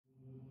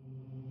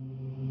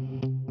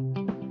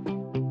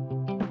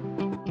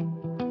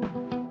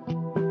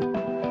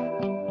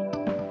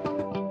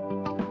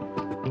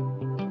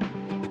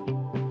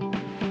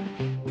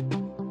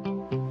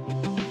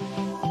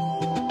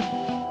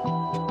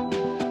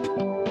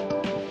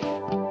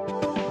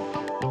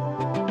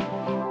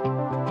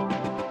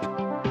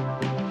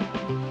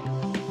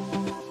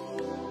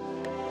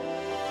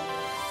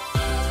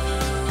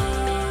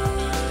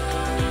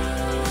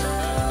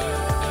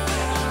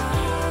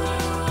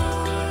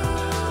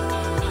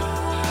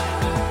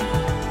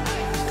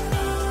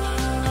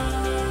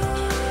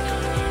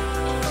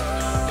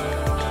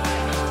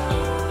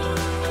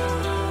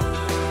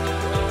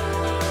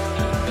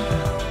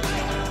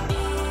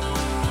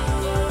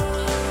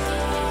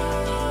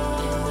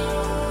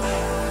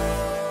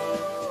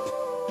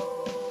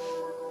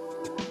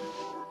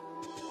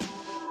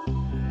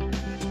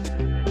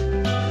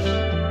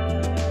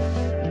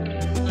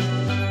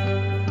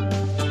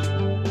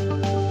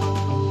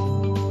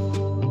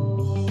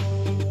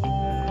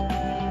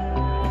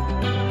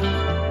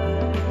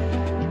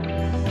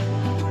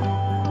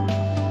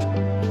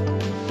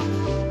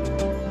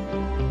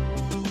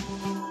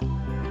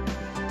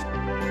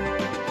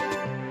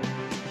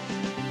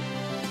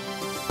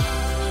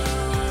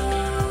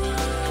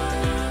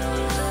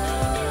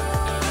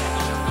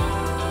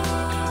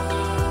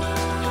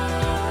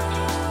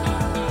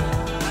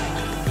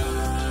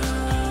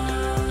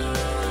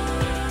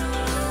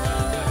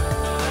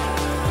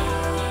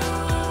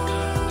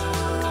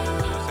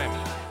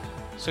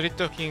スリッ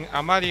ト付近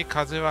あまり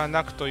風は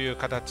なくという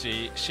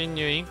形。進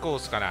入インコー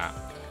スから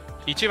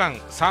1番、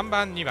3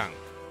番、2番、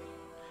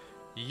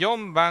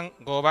4番、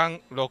5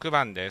番、6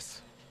番で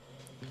す。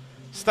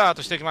スター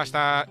トしてきまし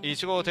た。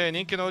1号艇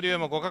人気の瓜生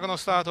も互角の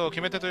スタートを決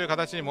めてという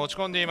形に持ち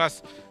込んでいま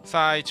す。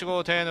さあ1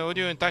号艇の瓜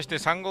生に対して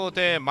3号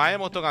艇前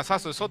本が差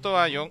す。外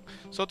は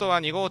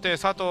2号艇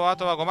佐藤、あ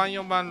とは5番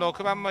4番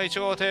6番も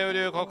1号艇瓜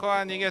生、ここ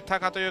は逃げ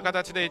たかという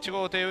形で1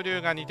号艇瓜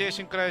生が2艇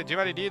進くらいじ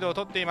わりリードを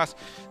取っています。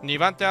2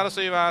番手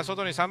争いは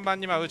外に3番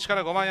2番内か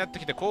ら5番やって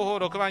きて後方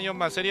6番4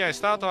番競り合い。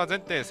スタートは前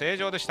提正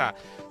常でした。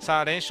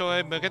さあ連勝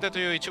へ向けてと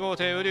いう1号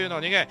艇瓜生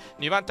の逃げ。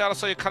2番手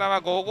争いからは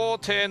5号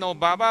艇の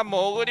馬場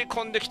潜り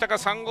込んできた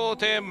か。3号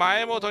艇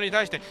前本に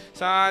対して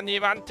さあ2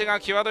番手が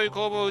際どい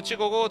攻防。内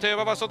5号艇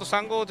馬場、外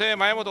3号艇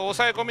前本、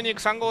抑え込みに行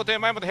く3号艇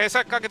前本、へ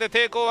さきかけて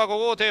抵抗は5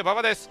号艇馬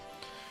場です。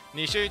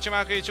2周1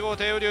マーク。1号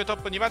艇瓜生ト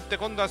ップ、2番手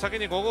今度は先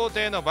に5号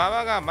艇の馬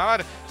場が回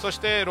る。そし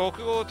て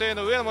6号艇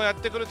の上野もやっ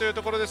てくるという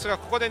ところですが、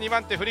ここで2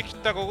番手振り切っ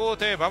た5号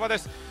艇馬場で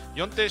す。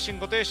4艇進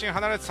5艇進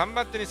離れて3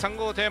番手に3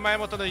号艇前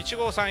本の1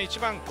号3、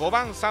1番5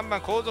番3番、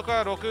後続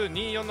は6、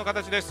2、4の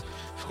形です。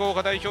福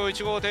岡代表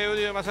1号艇瓜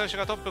生正義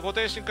がトップ、5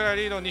艇進から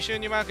リード。2周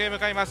2マークへ向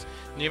かいます。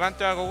2番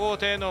手は5号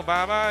艇の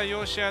馬場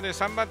ヨシアで、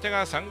3番手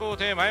が3号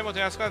艇前本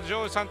安和、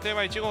上位3艇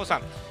は1号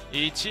3、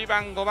1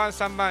番5番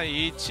3番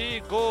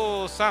1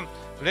号3。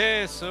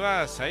レース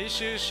は最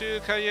終周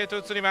回へと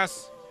移りま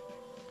す。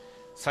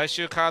最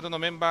終カードの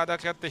メンバーだ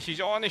けあって非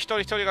常に一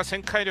人一人が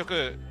旋回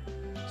力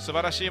素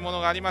晴らしいも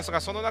のがありますが、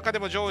その中で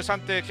も上位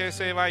3艇形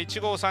成は1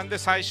号3で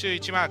最終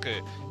1マーク。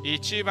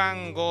1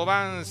番5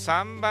番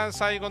3番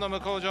最後の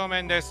向こう上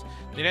面です。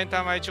2連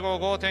単は1号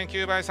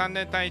 5.9 倍、3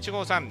連単1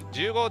号3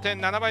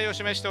 15.7 倍を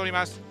示しており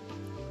ます。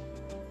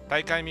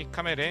大会3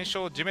日目連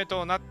勝締め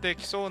となって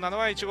きそうなの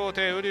は1号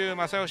艇瓜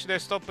生正義で、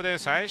ストップで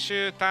最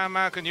終ターン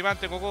マーク。2番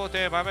手5号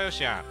艇馬場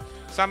義也、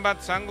3番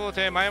手3号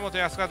艇前本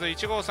康和、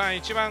1号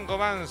3、1番5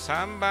番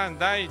3番、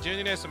第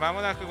12レースま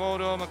もなくゴー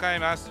ルを迎え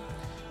ます。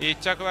1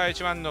着は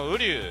1番の瓜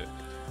生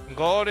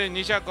ゴールイン、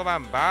2着5番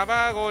馬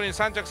場ゴールイン、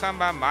3着3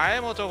番前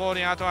本ゴール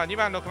イン、あとは2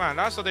番6番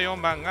ラストで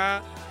4番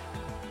が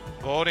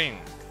ゴールイン。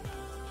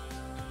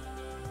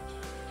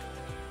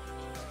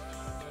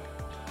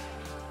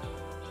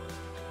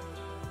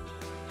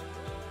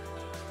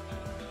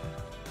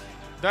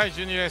第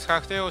12レース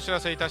確定をお知ら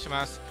せいたし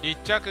ます。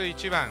1着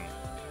1番、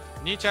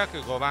2着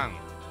5番、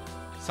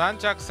3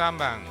着3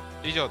番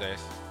以上で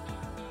す。